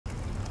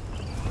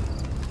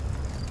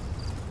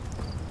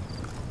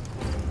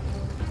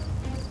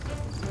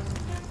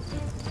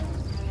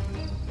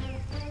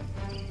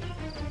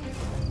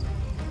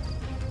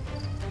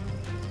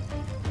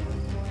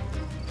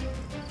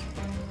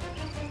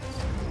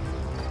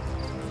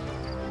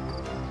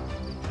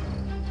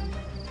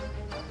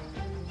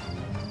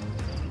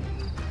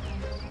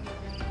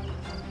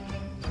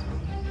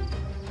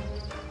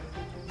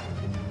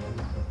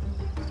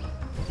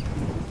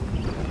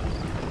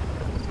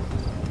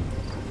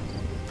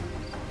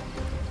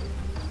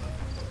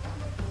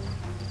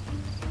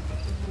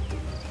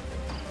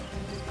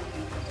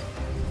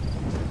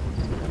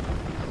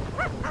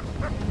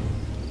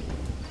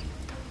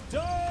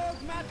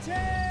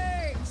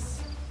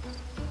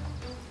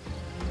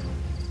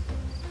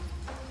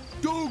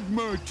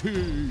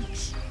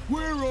Dogmatix!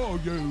 Where are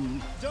you?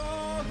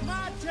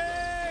 Dogmatix!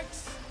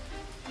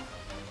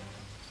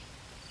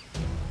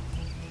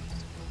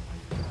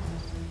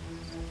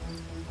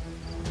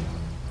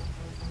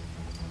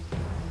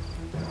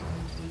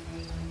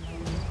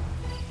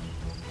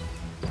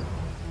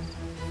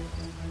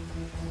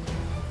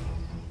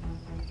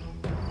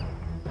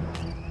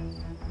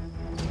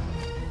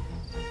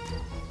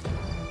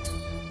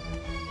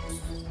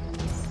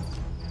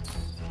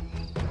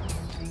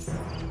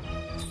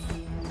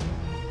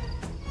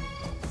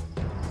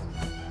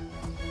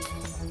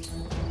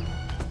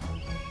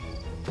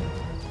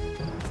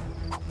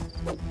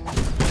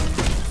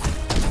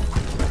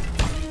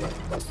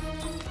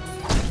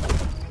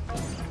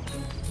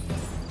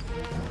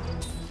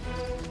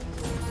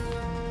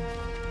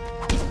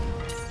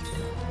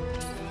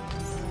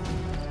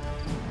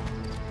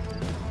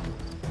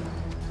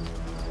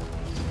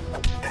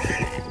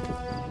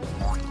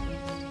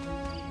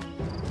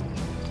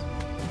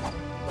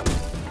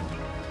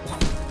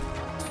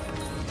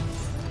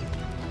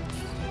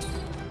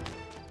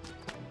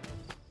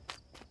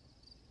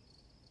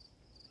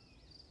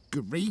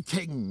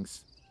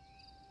 Greetings.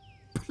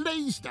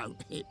 Please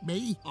don't hit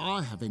me.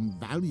 I have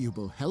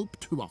invaluable help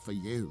to offer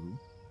you.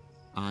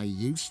 I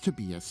used to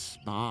be a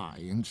spy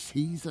in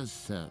Caesar's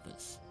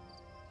service,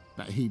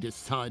 but he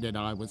decided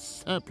I was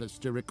surplus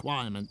to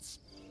requirements.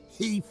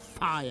 He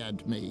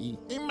fired me.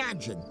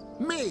 Imagine,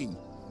 me,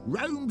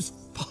 Rome's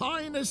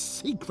finest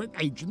secret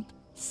agent,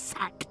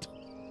 sacked.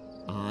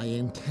 I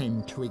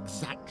intend to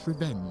exact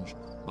revenge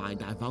by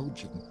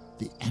divulging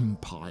the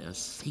Empire's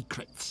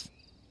secrets.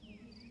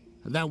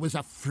 There was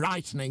a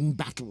frightening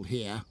battle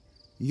here.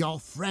 Your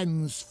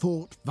friends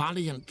fought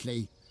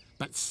valiantly,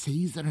 but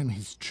Caesar and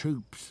his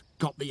troops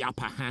got the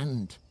upper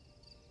hand.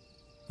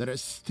 There are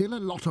still a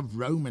lot of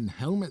Roman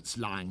helmets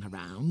lying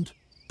around.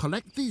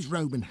 Collect these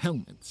Roman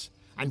helmets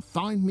and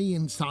find me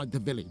inside the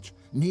village,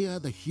 near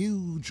the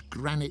huge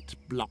granite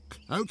block.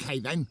 Okay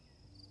then,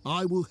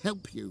 I will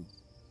help you.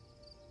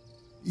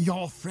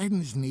 Your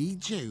friends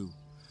need you.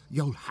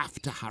 You'll have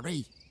to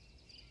hurry.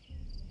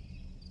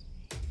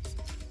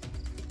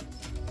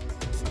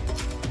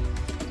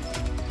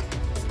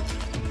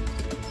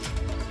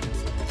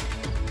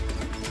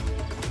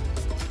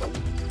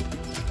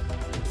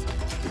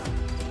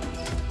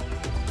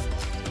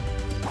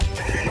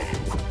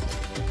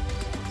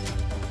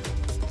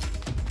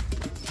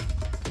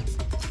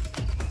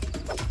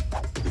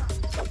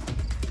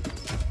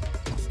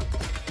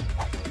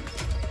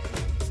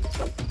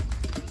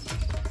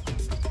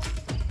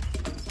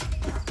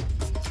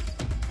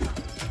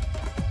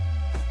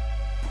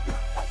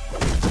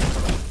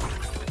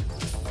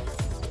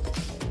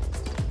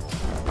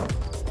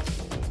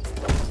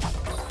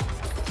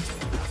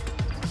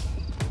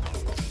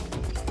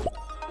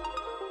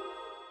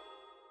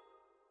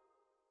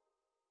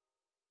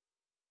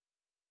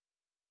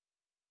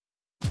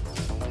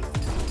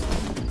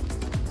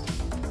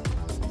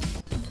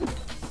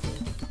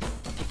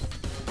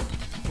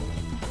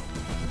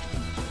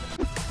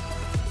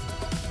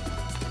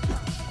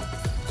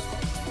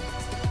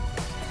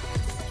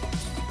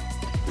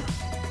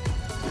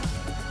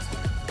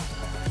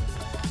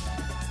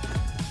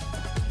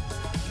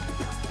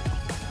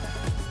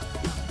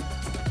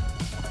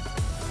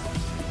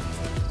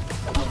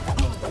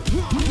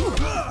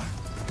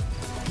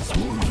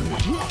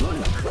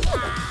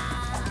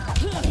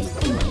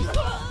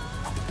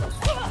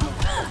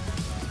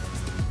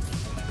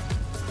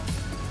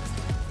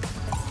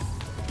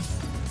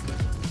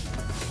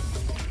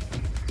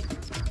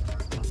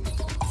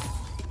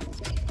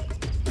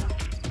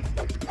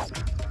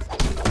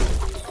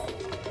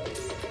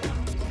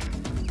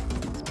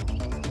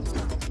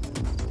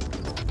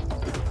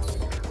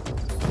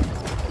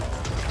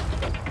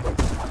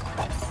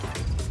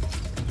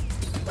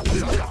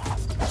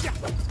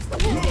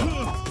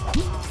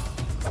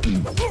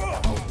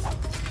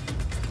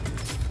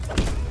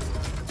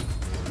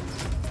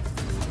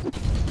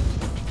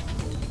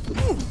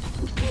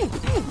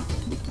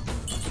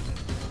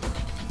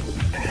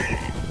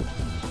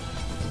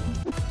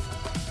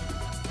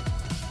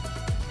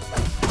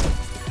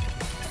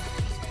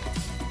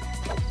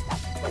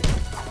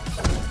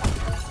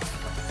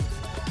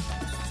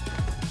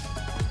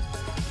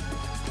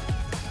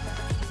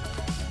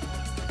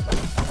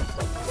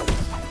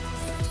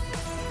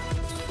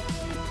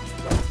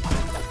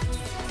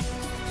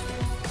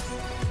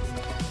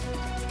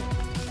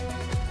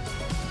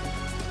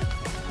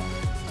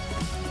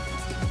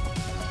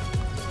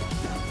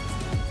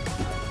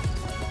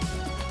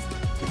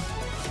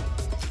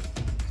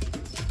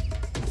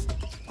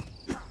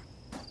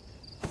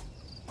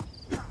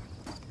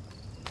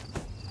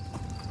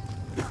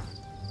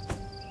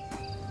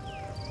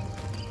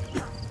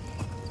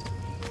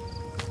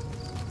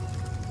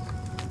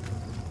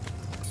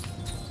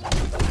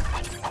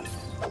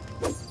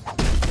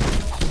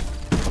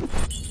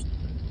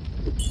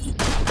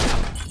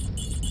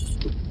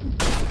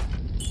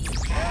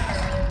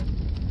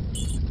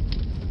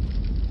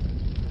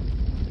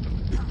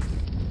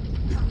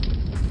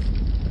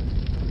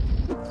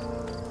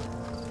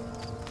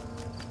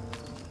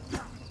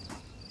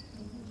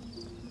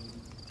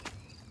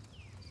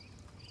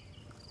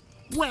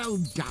 Well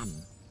done.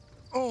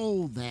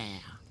 All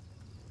there.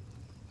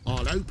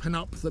 I'll open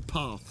up the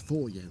path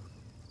for you.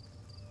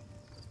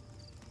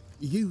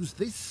 Use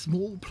this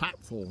small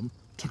platform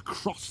to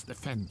cross the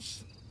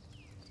fence.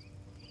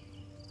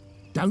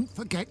 Don't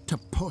forget to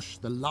push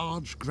the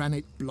large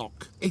granite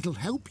block. It'll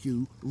help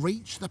you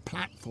reach the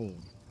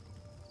platform.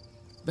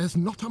 There's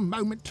not a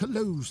moment to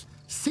lose.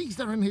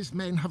 Caesar and his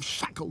men have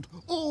shackled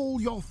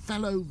all your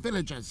fellow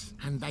villagers,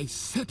 and they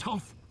set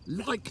off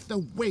like the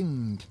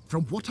wind.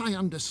 From what I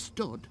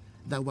understood,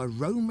 there were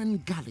Roman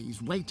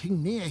galleys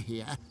waiting near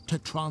here to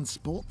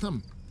transport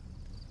them.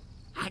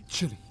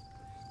 Actually,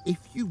 if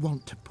you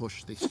want to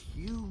push this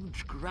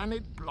huge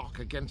granite block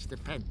against the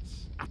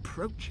fence,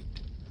 approach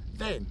it.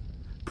 Then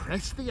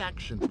press the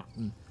action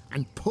button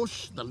and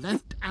push the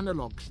left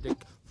analog stick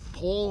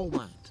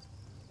forward.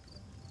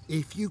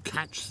 If you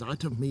catch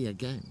sight of me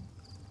again,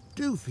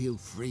 do feel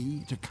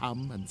free to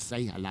come and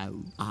say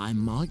hello. I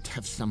might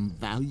have some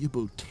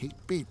valuable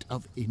tidbit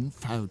of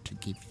info to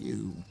give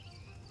you.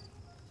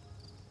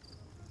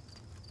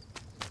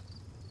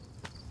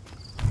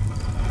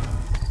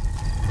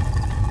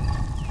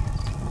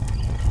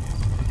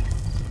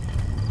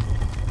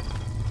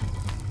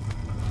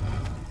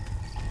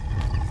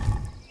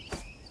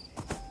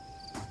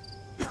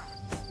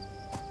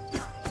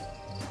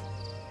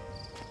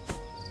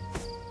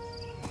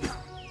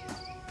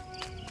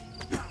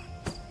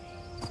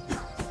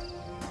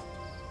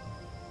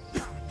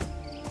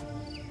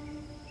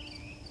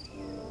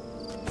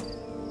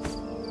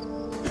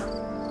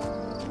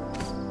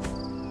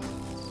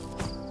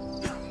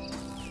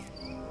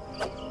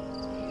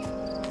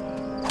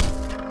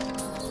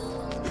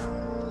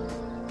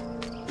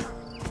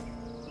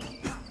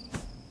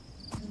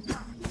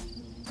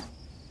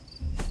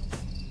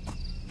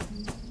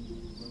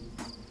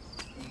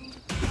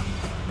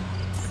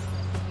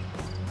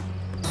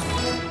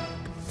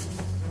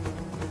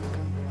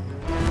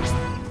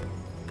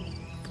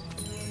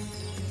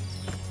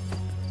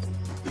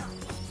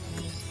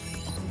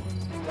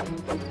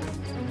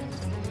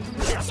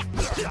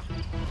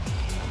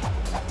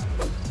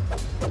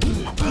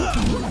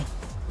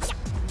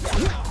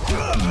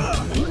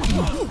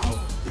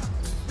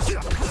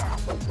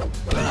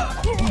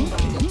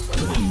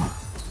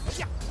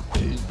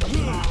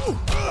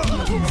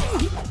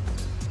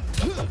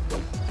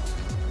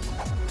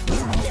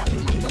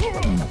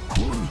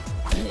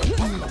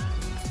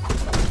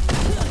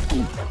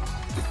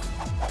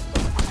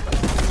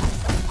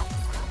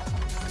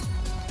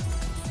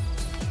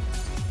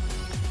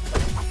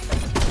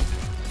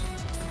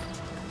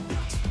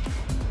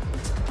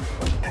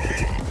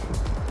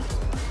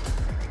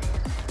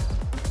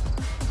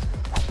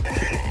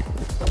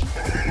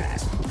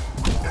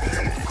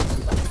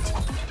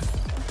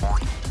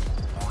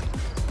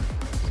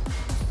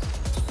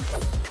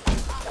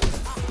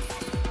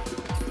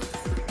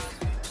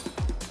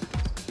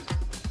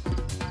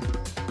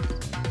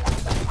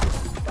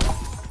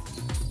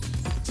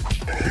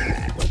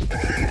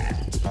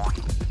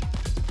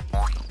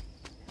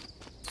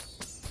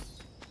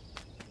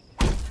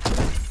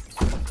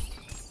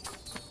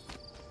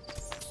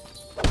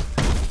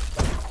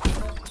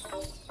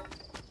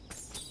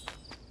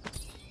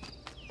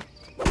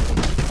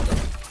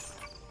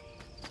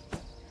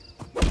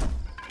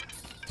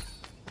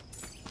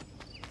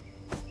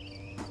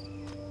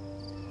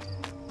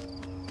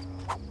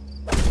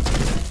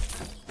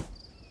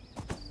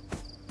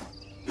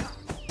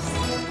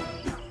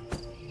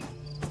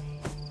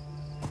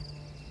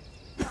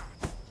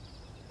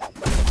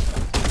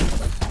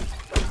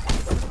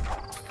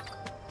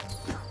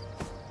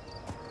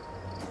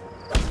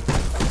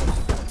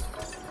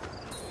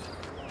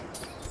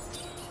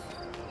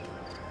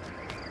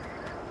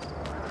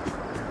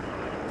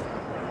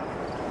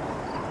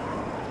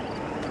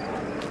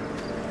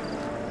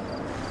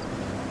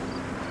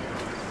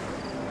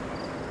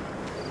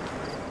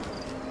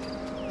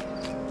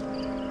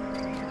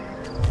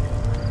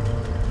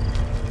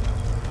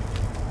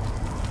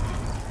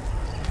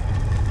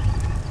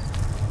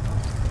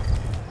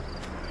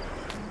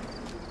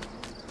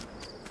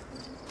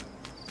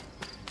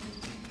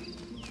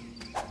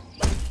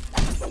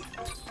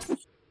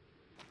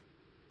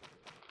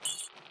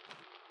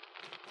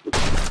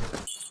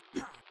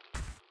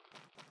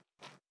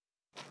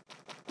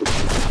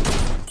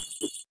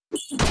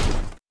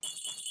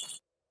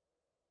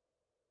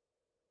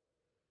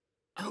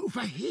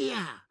 Over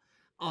here,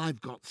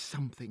 I've got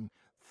something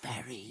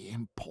very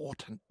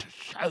important to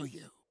show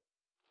you.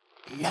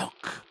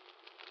 Look.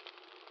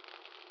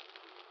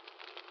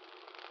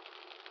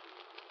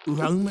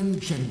 Roman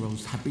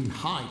generals have been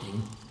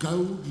hiding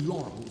gold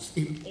laurels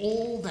in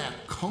all their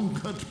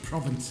conquered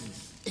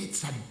provinces.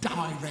 It's a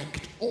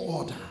direct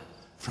order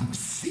from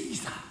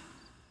Caesar.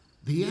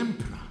 The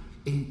emperor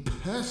in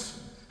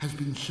person has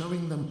been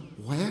showing them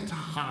where to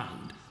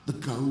hide the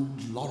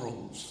gold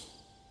laurels.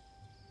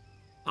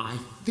 I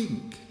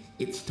think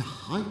it's to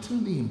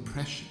heighten the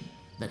impression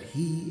that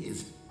he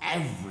is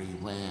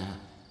everywhere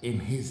in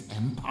his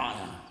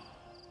empire.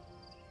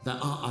 There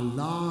are a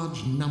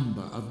large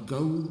number of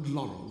gold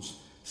laurels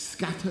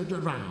scattered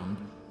around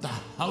the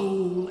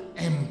whole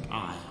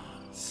empire.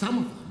 Some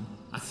of them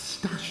are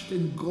stashed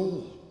in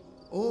Gaul,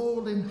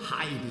 all in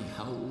hidey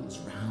holes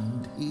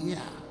round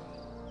here.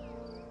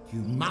 You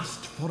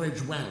must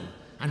forage well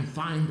and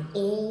find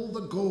all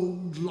the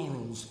gold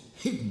laurels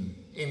hidden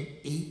in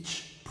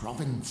each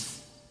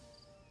province.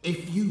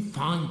 If you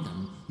find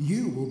them,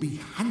 you will be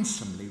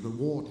handsomely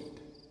rewarded.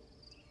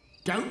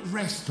 Don't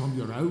rest on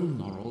your own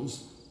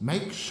laurels.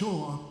 Make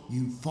sure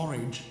you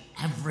forage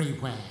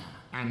everywhere.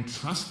 And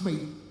trust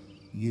me,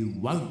 you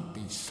won't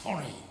be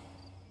sorry.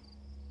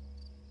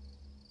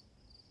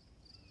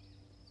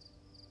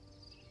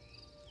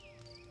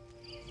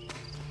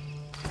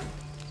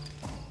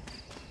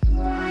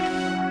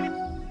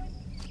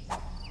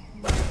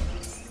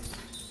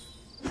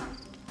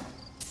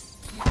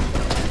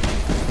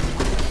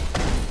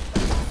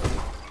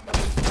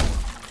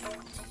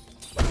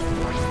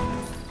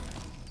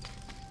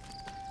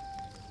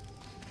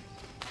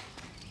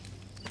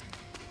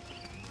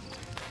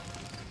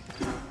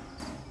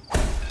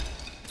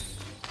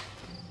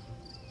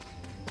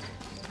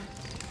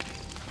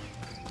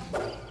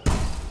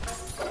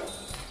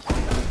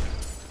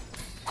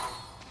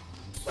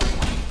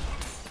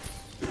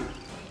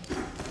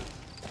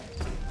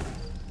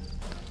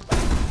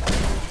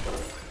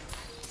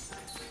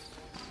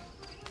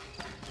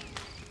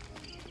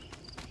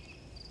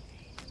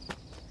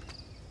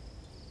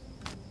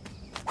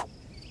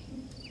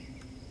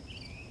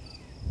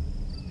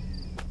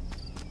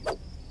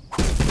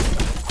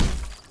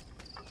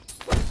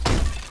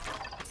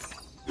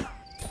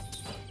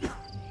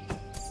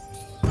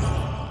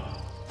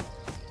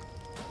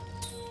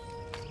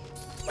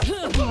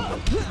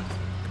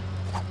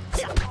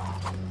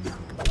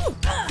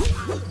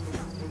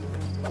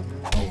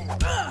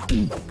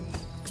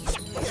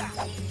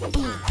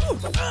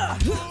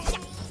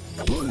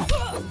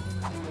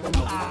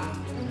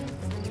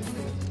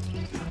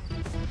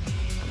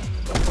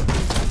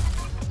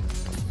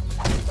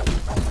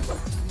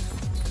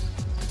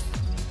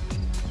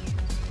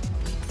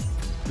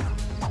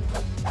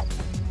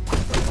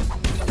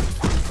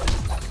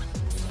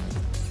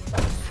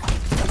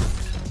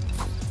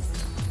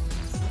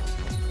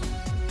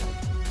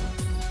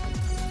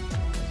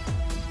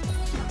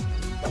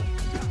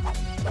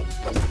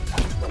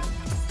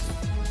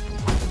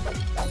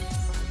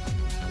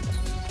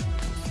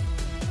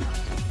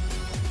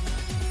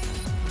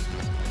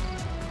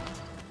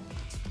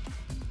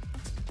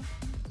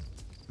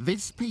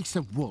 This piece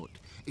of wood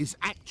is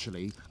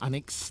actually an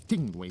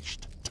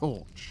extinguished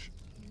torch.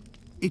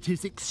 It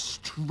is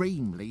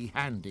extremely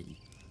handy.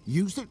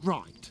 Use it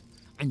right,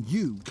 and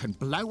you can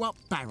blow up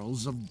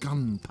barrels of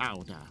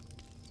gunpowder.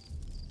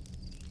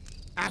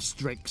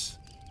 Asterix,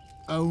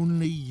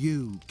 only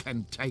you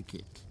can take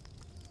it.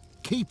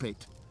 Keep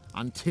it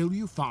until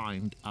you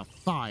find a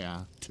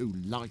fire to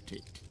light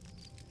it.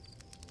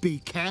 Be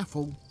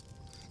careful.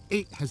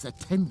 It has a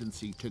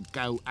tendency to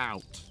go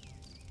out.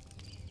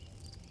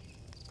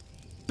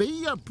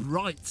 Be a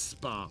bright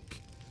spark.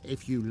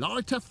 If you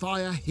light a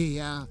fire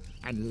here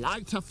and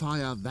light a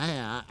fire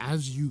there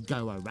as you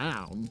go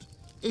around,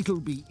 it'll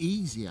be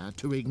easier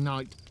to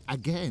ignite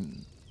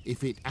again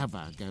if it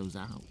ever goes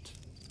out.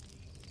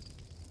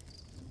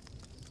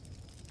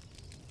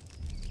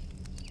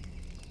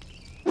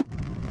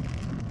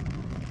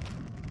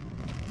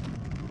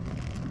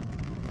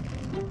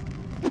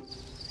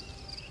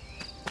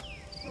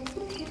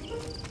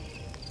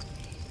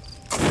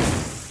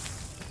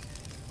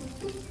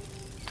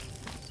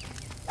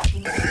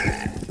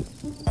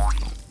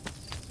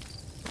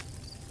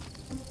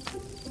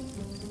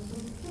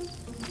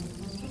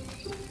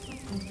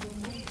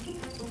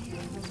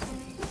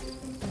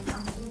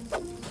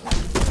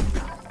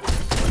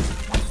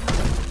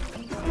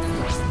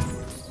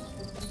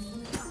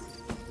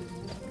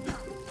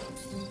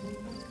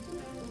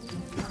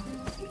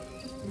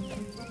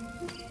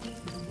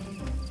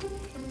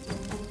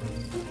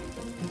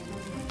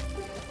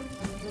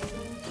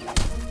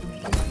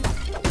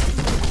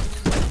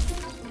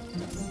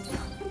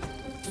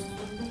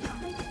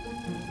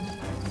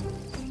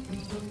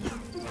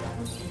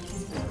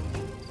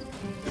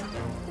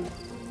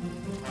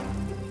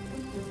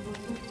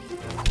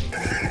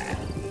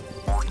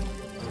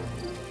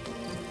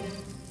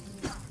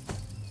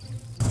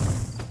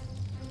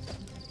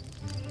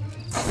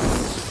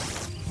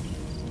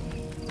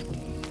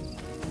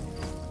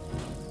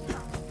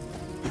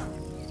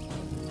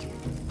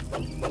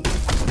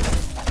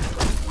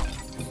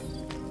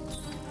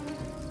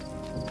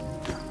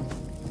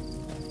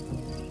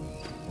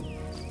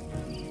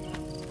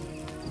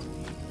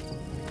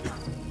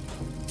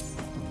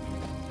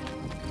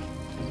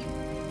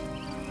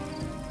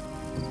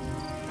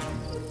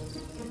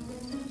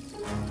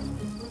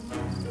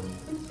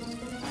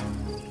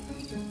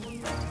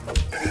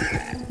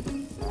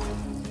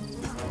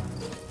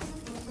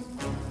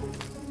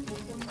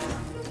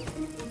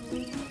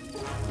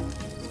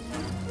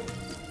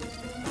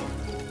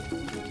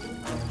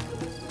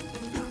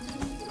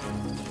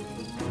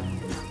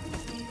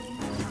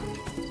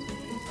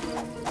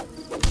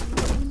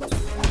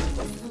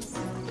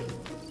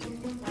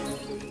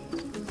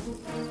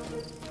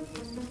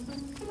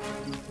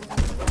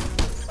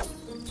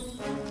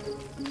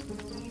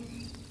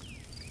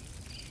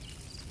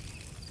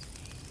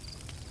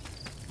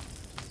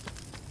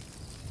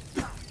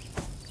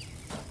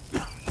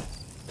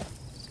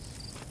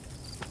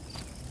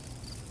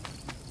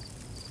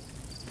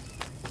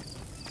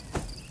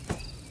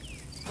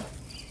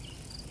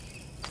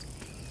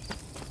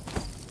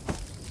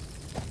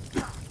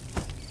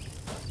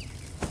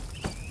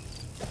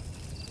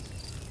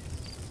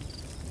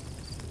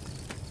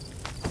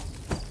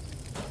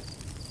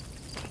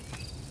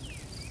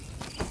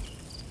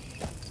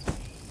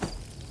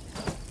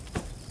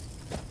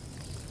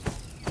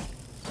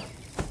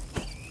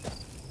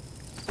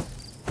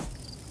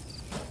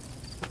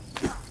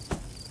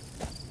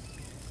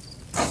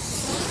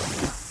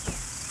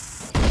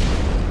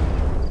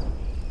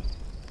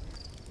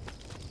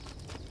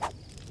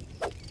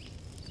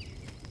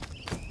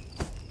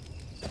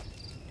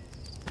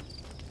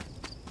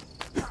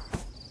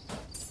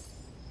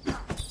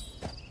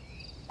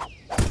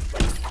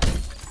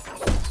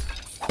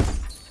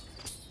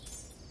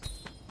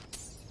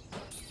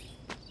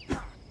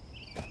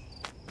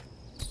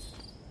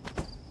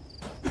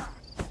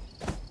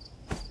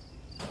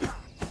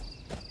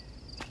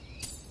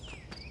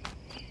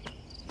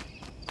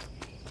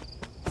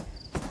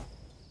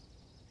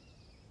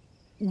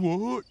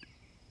 What?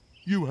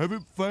 You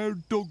haven't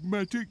found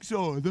Dogmatix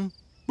either?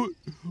 But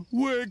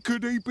where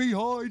could he be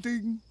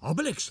hiding?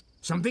 Obelix,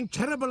 something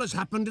terrible has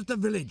happened at the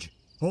village.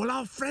 All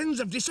our friends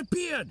have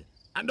disappeared,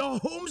 and our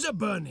homes are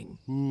burning.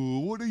 Oh,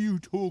 what are you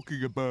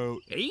talking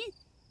about? Eh?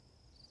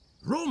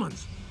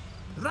 Romans,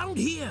 round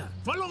here,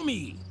 follow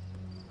me.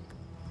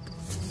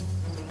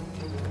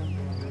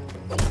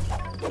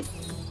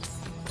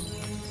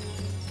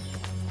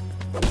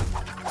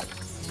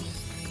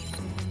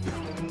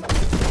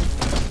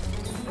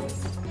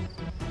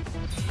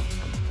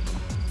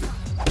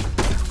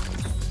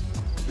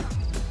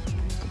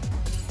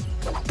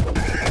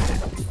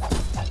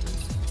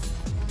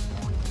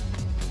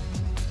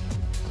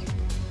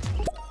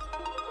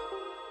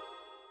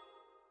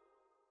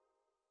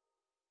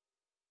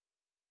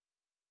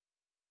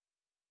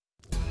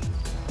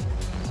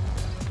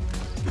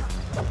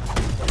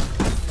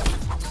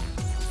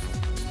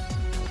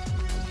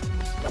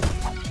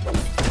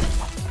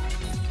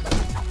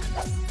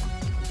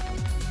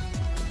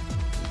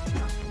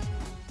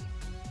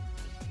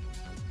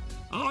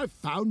 I've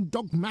found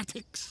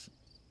Dogmatix.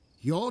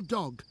 Your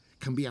dog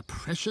can be a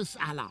precious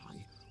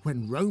ally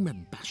when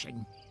Roman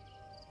bashing.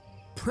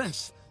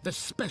 Press the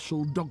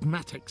special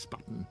Dogmatix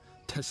button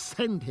to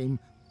send him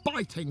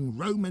biting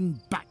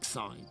Roman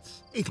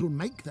backsides. It'll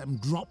make them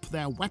drop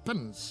their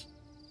weapons.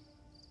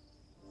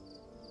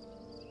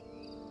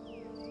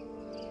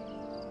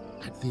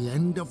 At the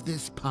end of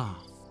this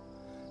path,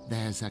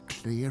 there's a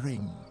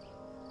clearing.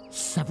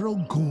 Several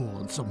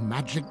gourds of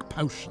magic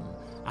potion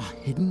are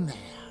hidden there,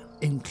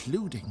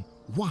 including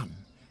one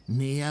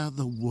near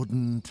the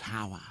wooden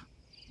tower.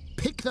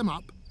 Pick them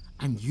up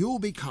and you'll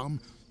become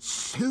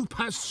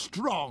super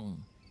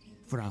strong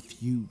for a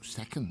few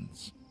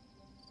seconds.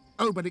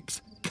 Obelix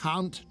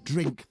can't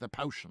drink the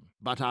potion,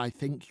 but I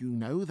think you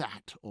know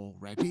that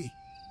already.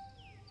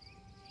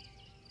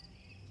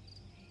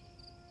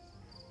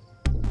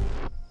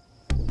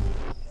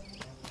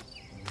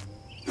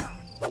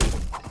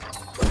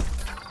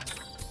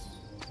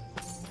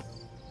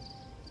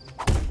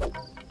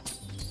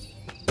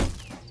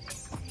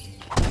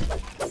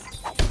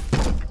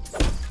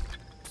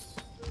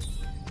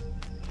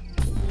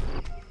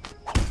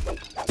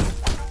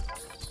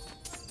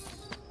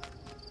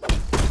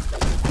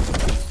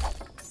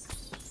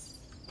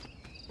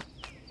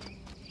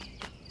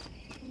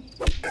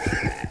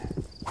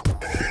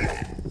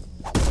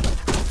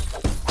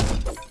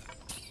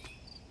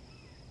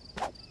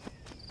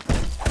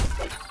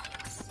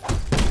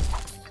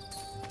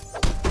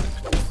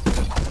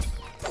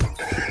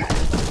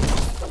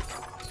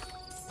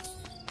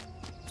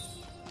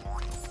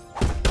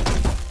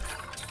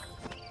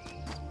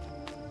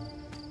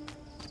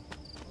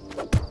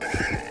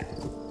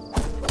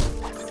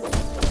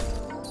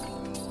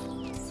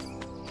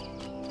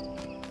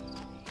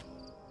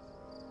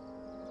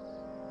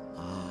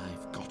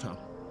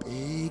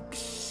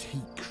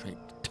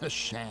 To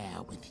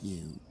share with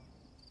you.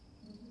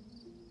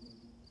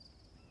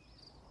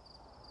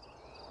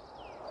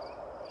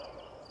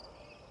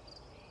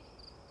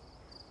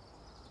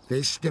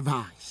 This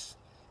device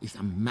is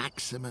a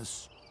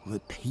Maximus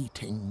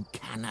repeating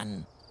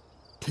cannon.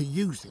 To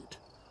use it,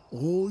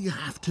 all you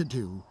have to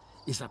do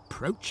is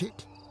approach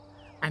it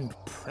and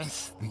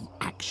press the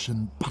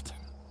action button.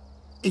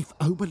 If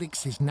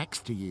Obelix is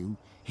next to you,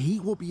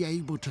 he will be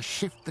able to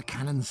shift the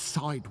cannon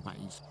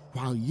sideways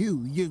while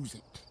you use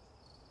it.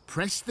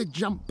 Press the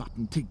jump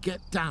button to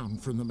get down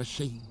from the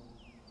machine.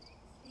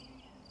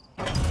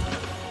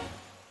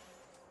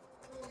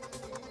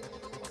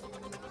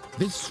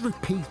 This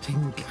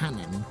repeating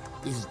cannon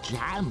is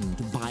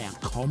jammed by a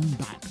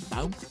combat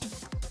boat.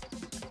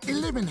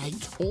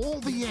 Eliminate all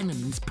the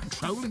enemies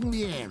patrolling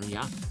the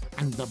area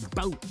and the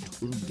boat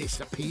will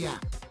disappear.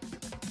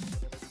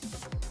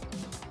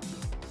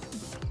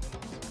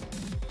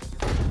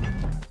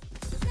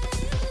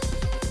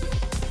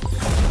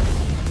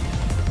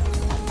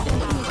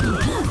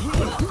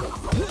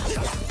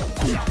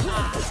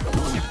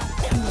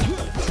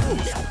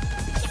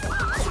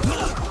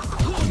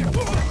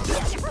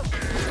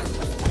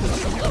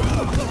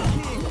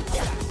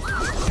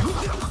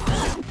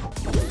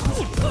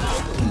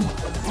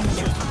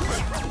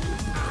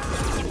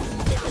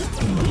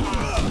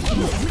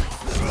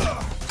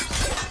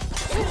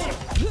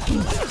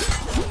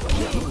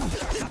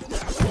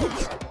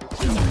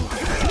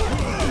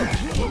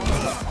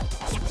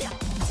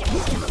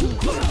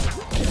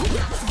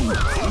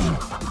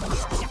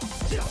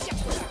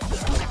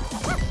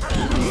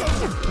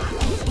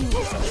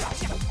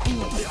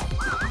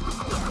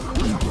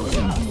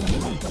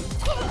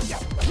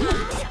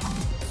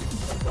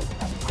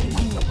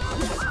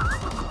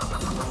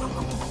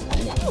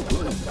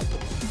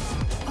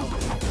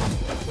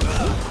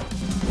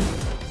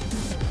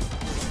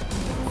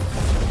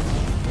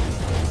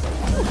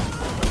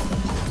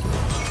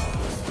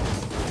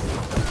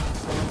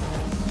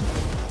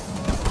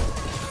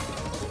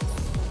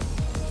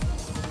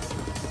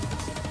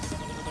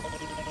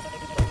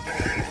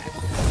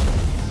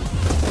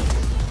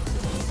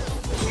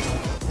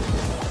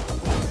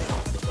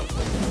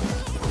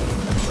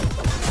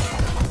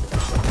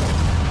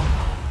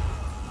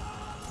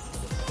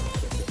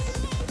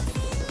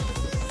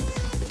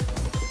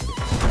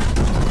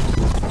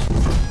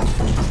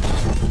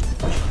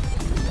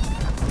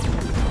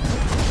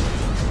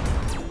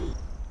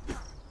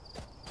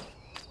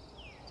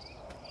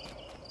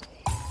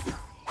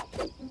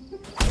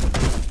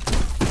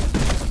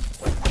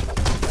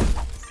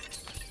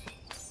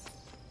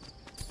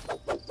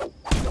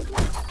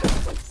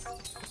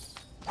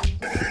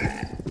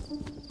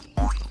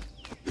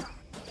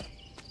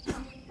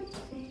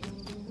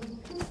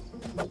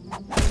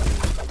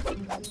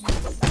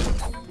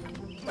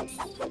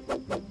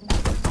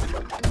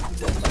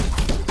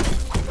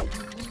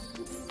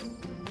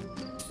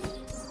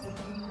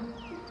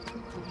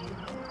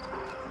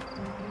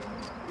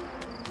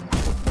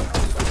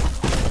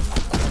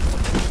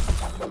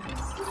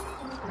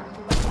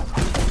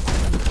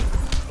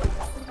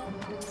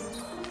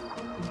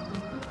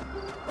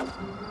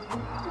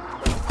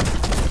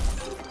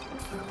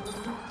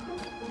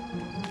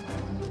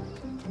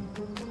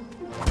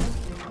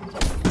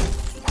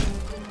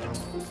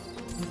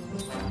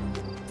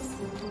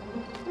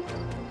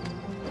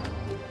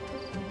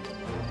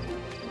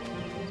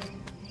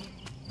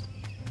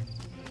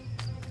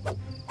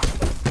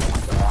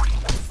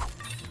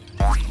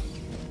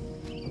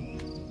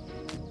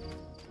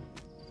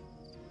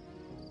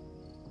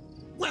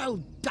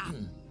 Well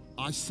done!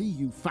 I see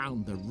you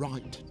found the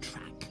right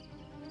track.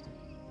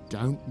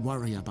 Don't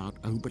worry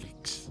about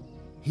Obelix.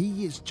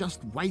 He is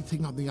just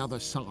waiting on the other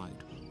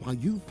side while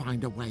you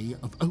find a way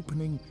of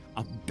opening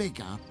a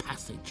bigger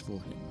passage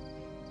for him.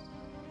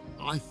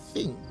 I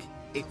think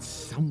it's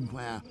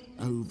somewhere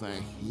over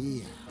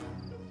here.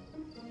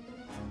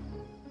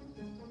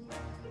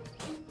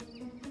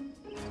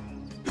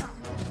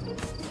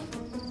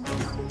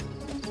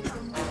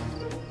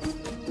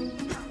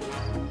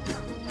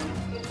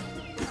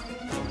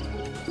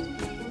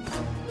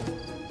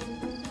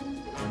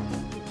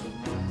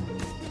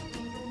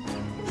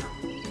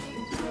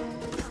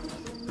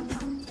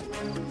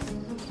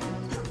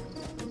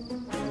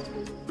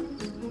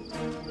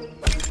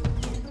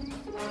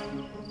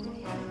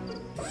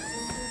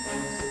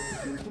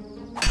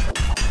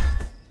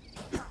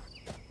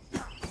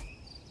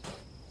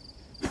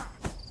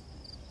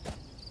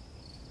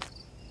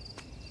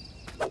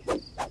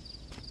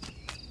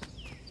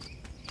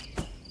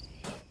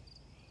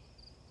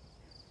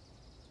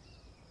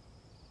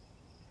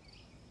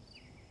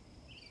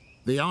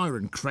 The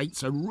iron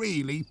crates are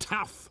really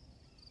tough.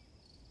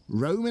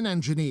 Roman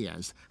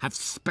engineers have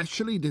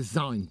specially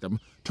designed them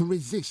to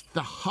resist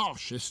the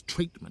harshest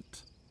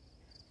treatment.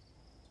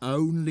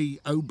 Only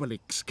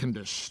Obelix can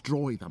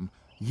destroy them.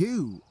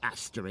 You,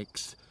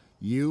 Asterix,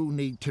 you'll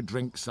need to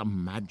drink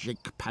some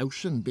magic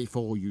potion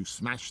before you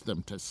smash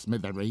them to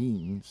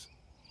smithereens.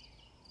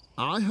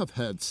 I have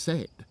heard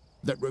said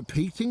that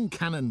repeating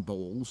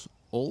cannonballs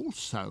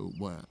also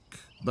work,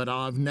 but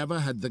I've never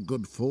had the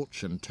good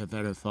fortune to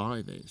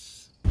verify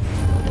this.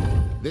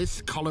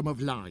 This column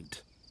of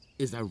light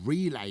is a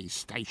relay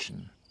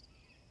station.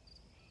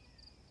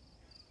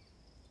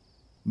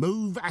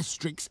 Move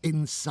Asterix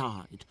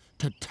inside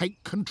to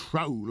take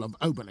control of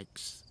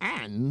Obelix,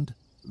 and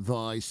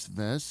vice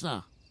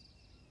versa.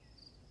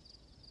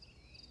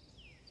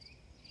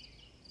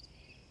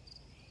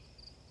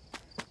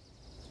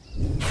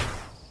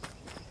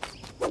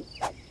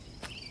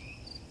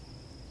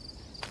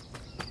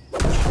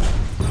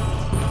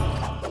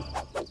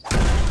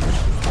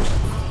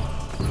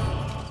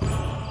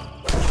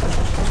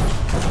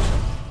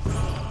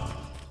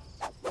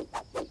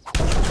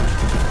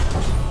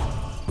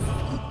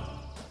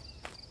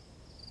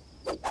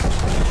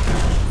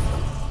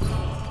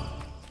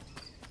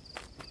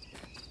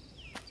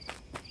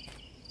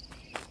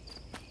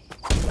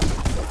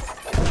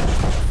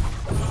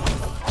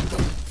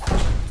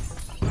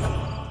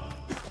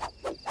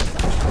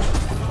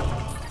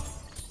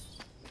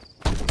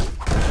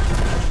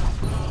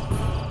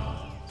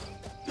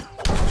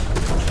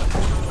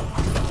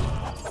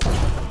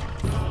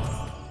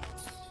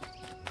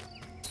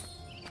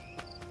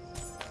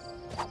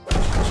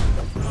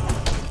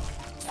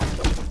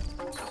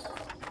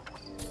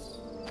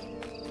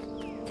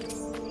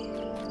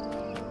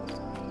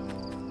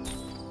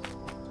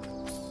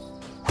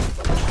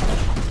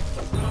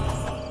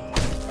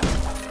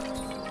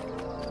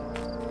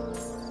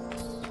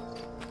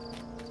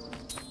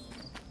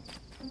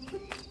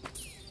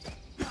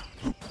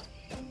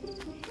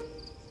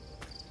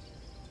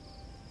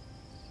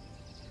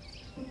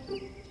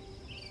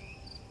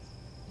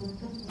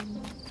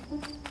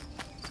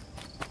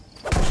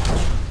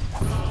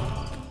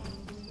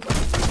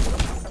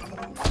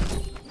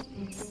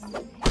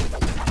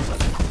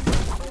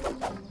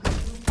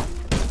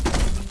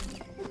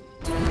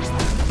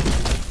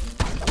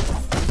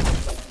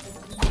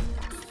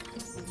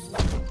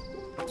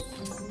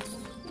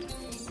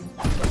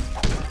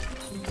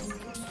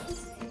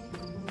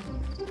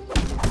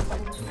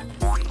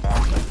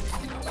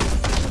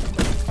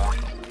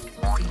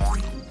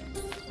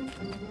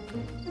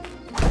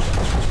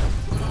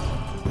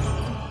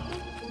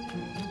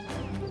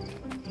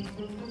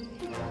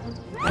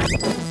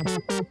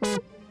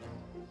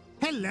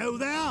 Hello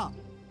there!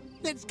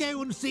 Let's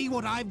go and see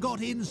what I've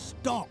got in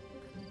stock.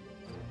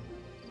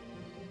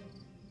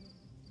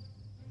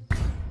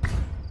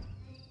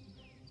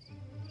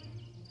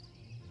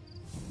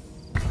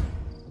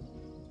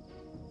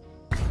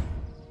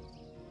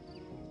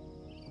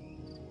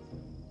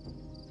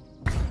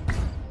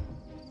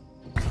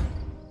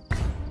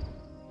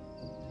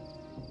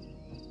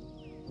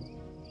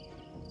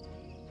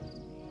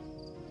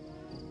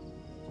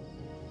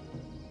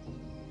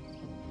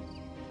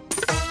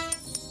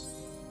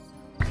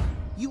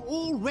 You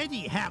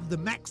already have the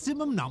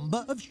maximum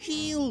number of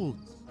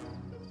shields.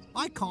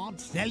 I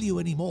can't sell you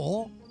any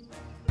more.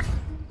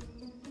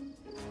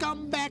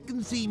 Come back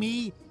and see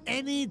me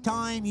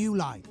anytime you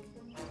like.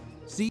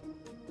 See?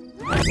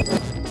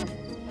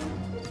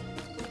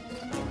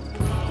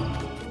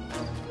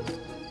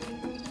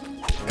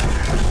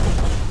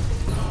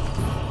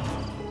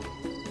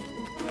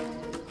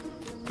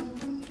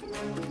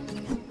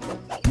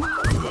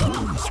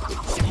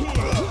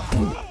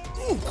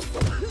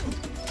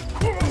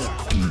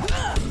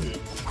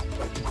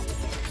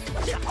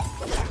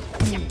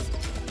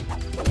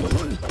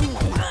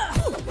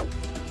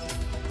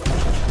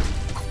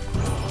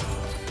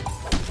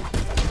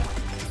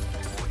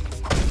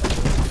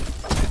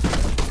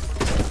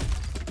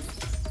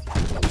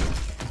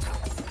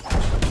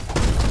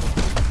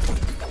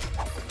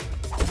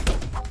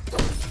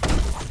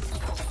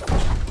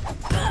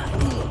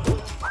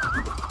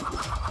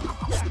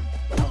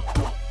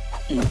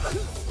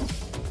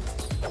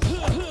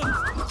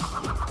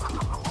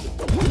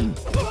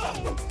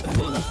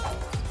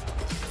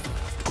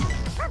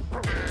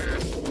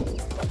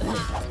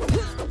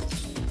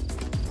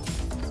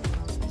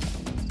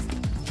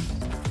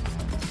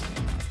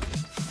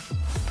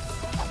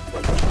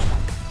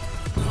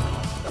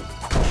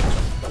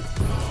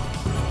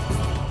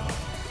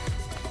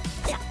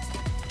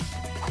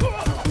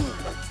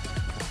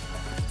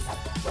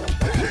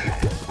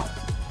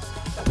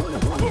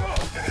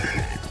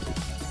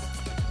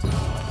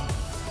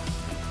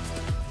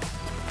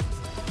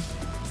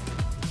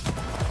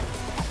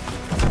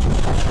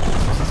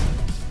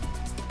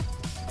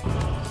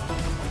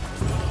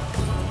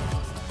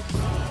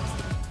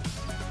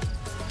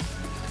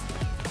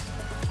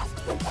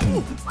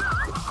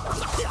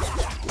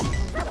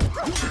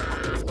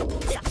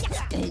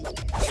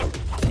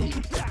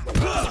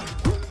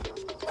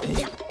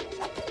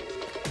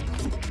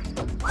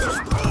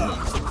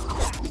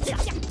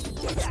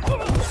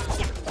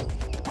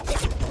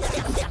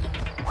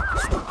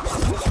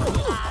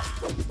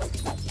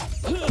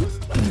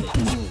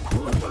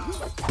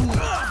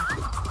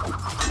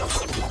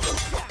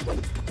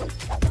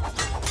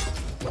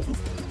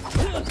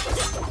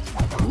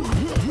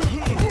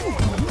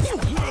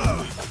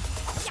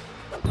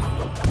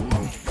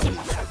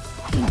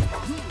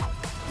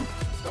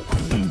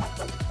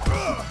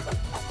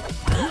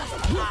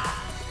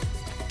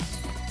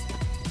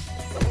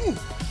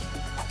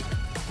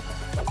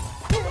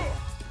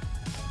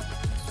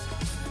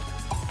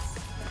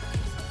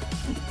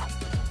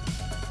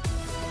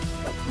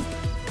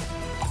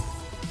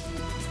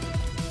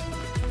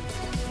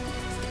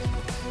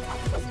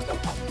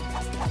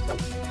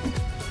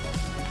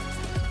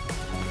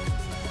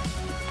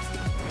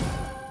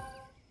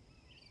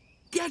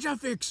 pleasure,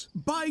 Fix.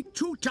 By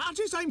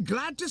Totorum, I'm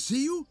glad to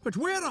see you. But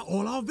where are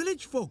all our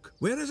village folk?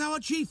 Where is our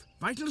chief?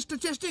 Vital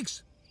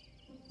statistics.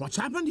 What's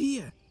happened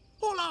here?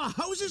 All our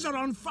houses are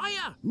on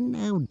fire.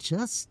 Now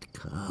just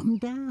calm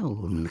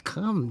down,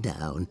 calm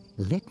down.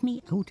 Let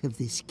me out of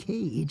this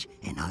cage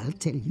and I'll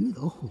tell you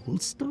the whole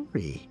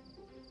story.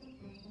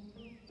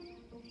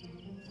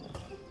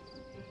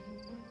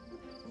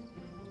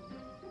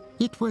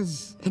 It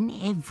was an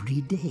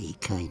everyday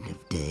kind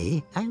of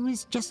day. I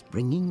was just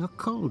bringing a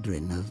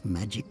cauldron of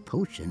magic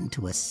potion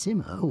to a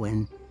simmer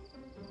when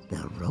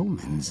the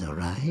Romans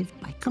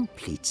arrived by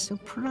complete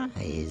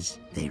surprise.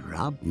 They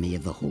robbed me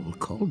of the whole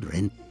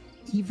cauldron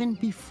even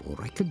before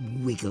I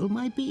could wiggle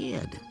my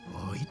beard.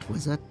 Oh, it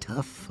was a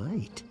tough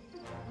fight.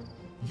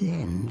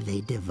 Then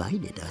they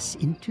divided us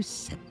into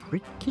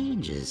separate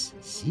cages.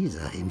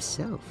 Caesar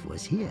himself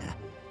was here.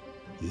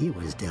 He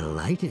was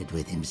delighted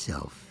with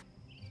himself.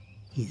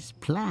 His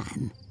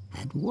plan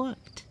had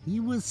worked. He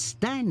was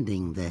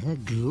standing there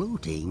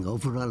gloating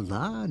over a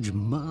large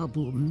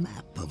marble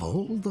map of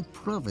all the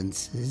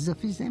provinces of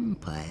his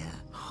empire.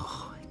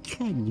 Oh,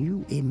 can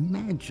you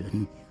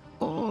imagine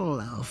all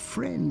our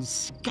friends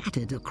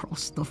scattered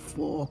across the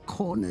four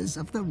corners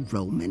of the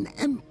Roman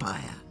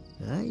Empire?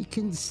 I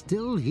can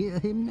still hear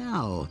him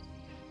now.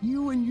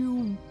 You and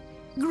you,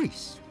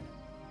 Greece.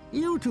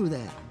 You two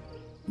there,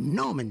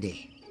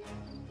 Normandy.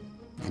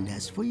 And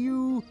as for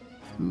you,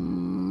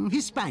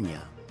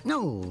 Hispania.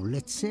 No,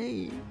 let's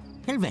say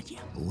Helvetia.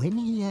 When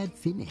he had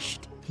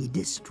finished, he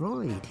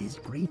destroyed his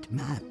great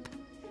map.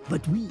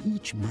 But we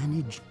each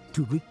managed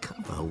to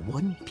recover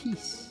one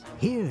piece.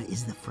 Here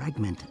is the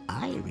fragment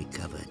I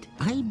recovered.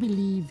 I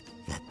believe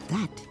that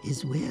that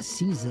is where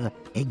Caesar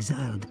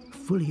exiled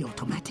fully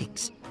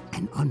automatics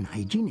and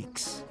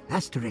unhygienics.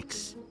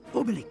 Asterix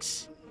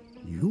Obelix,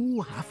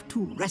 you have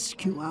to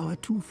rescue our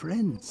two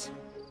friends.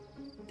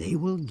 They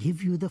will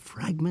give you the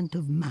fragment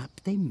of map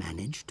they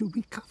managed to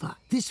recover.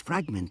 This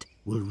fragment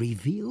will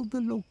reveal the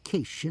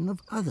location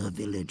of other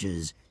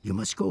villagers. You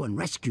must go and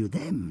rescue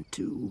them,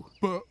 too.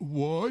 But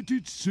why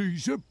did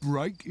Caesar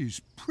break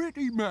his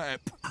pretty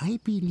map? I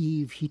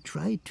believe he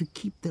tried to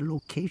keep the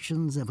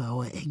locations of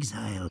our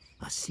exile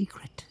a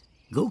secret.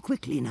 Go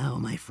quickly now,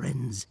 my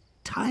friends.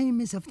 Time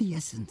is of the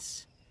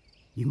essence.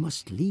 You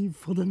must leave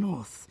for the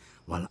north,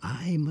 while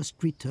I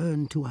must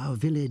return to our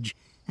village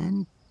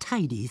and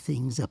tidy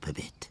things up a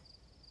bit.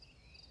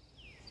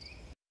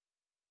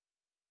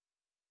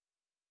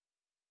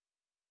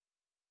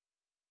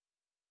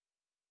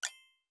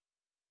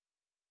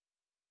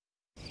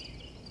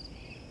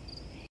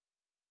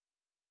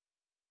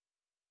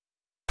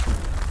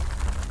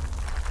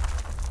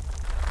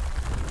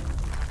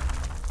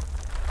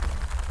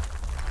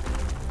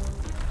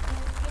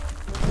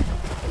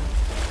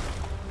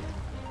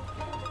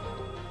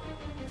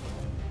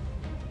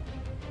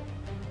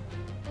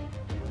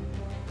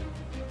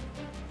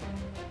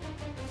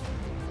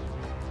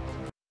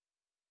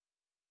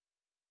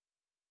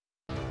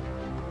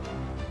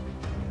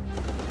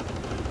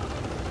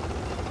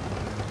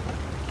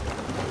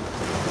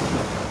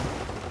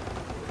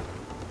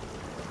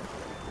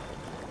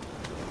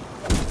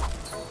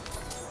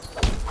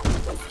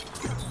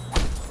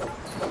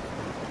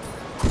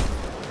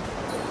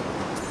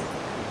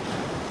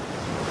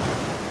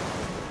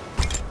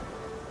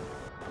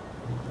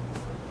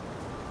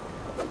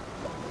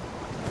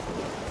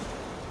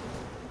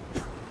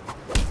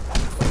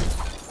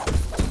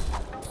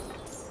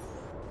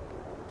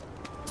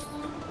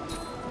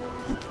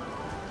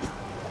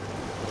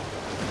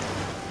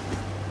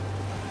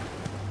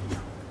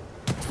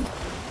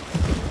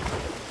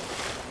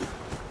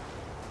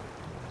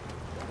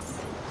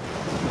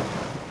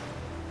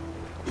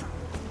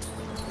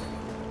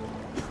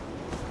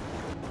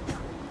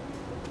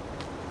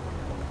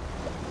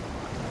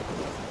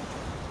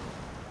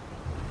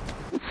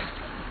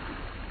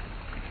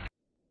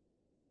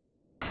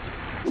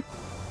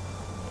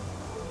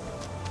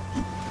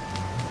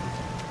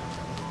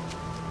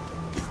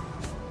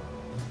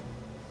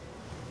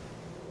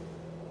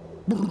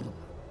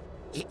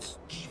 It's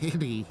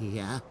chilly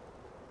here.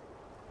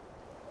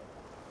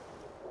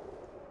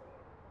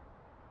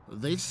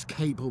 This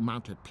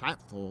cable-mounted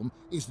platform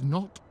is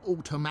not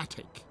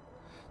automatic.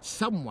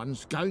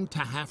 Someone's going to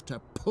have to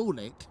pull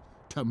it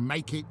to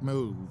make it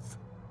move.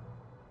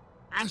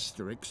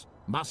 Asterix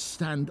must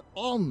stand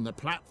on the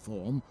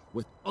platform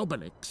with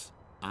Obelix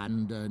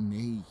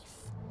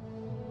underneath.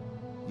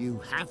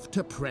 You have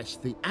to press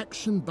the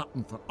action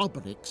button for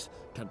Obelix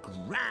to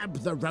grab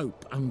the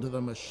rope under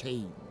the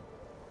machine.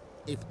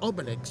 If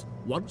Obelix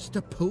wants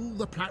to pull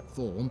the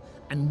platform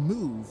and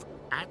move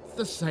at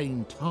the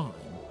same time,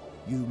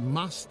 you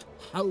must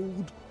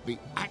hold the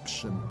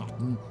action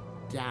button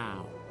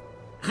down.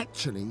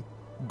 Actually,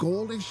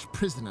 Gaulish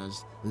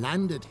prisoners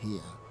landed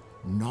here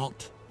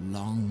not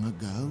long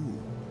ago.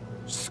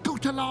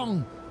 Scoot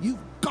along! You've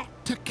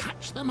got to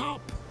catch them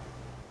up!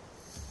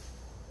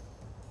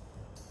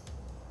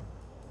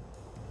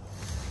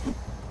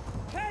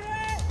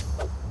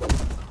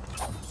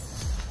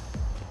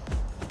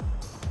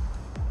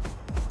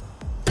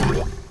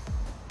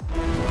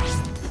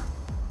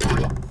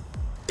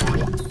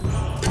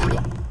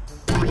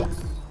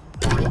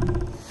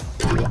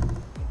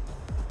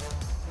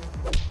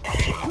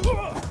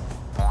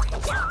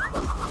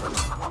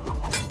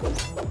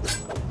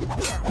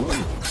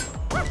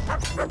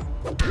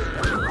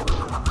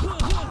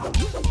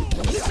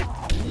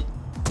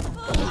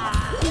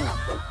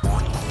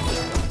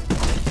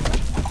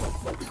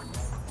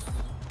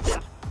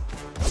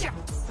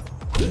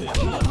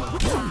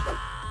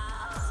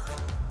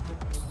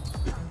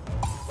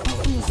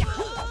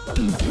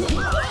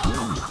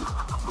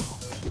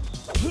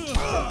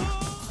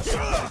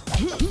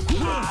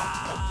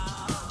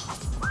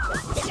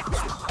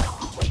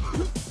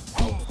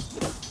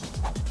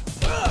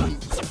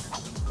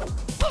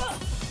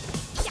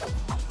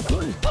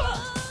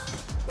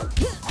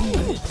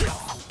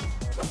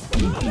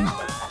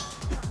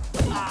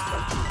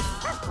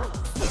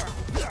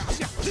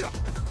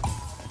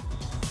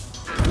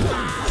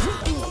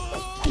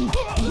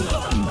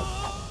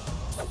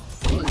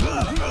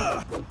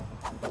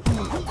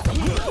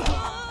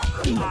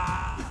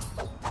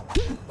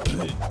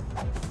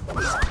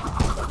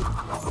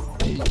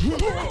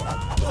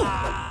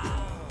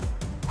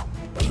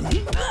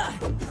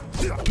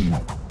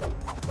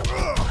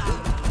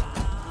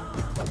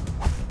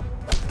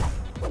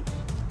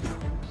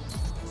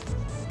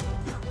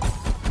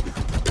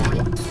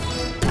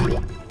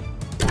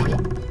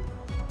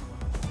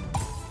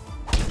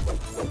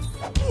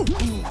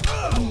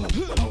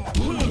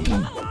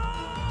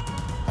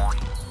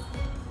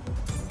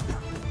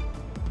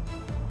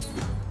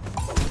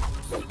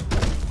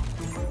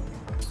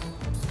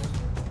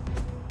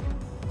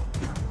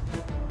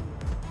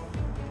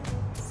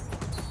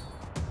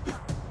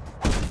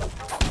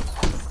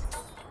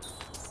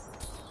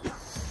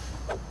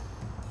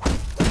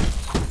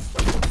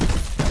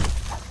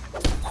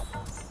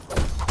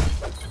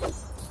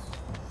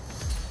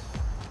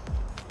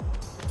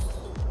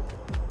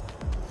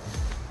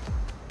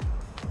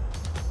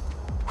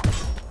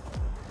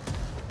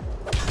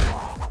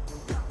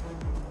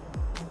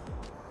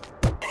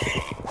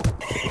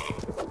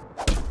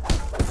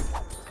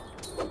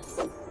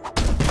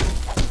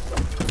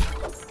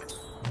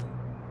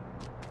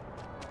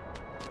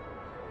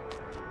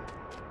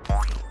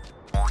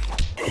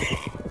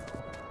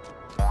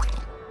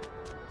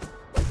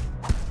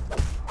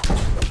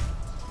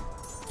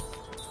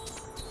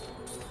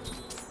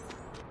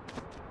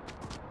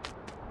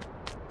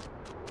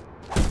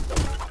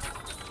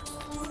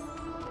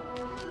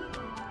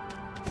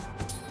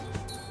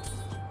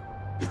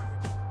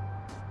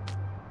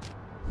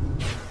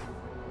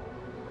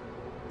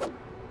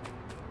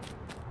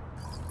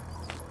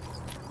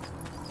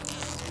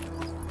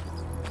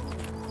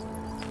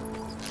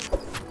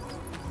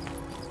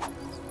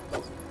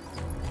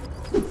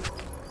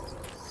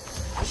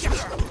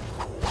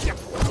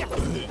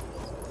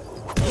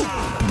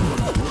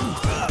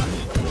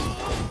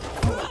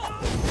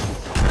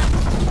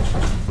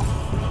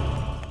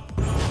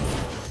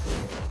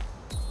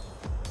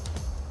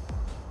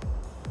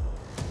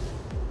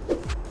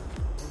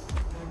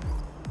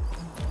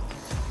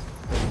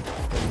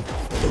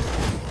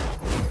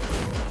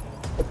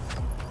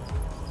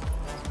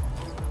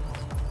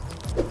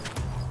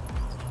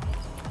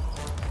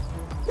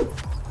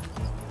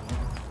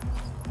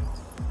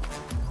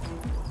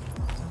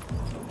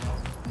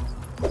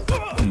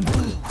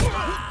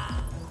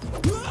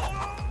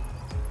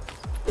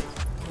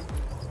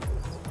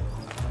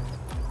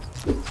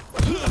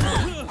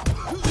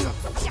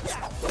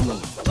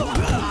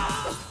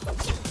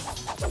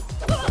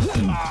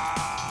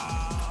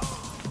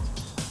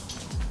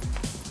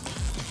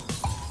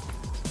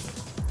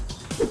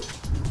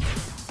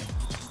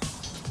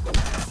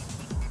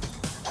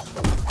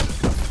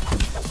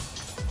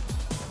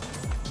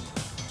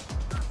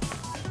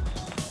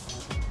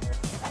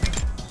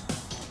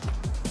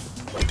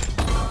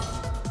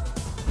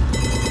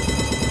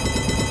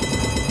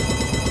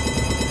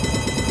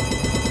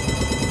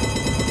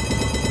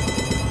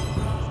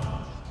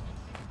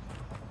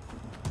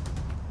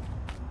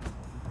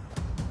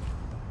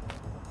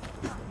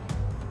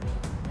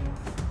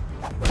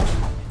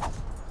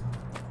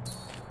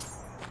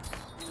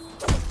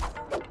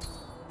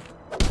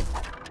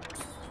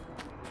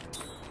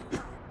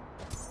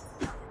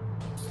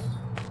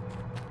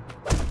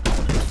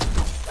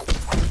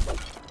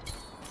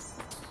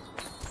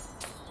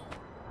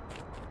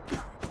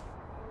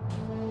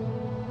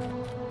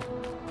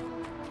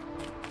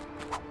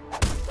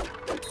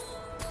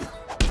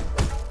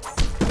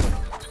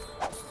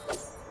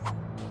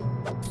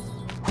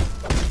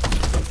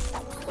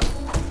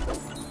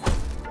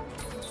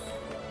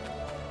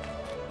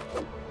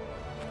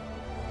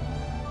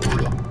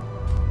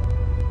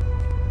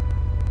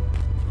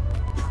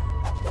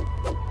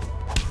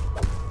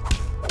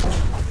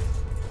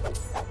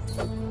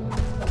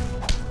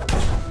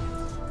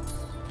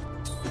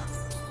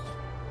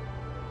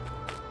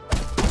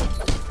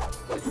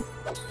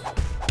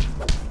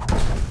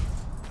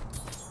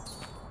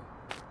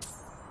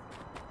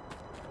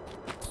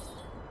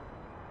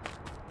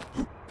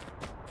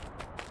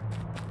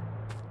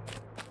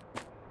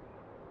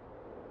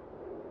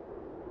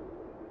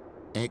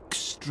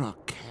 Extra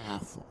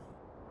careful.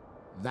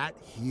 That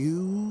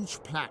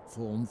huge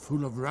platform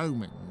full of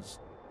Romans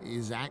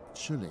is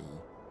actually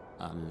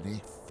a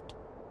lift.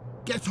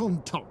 Get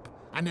on top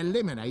and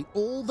eliminate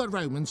all the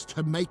Romans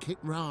to make it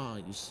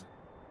rise.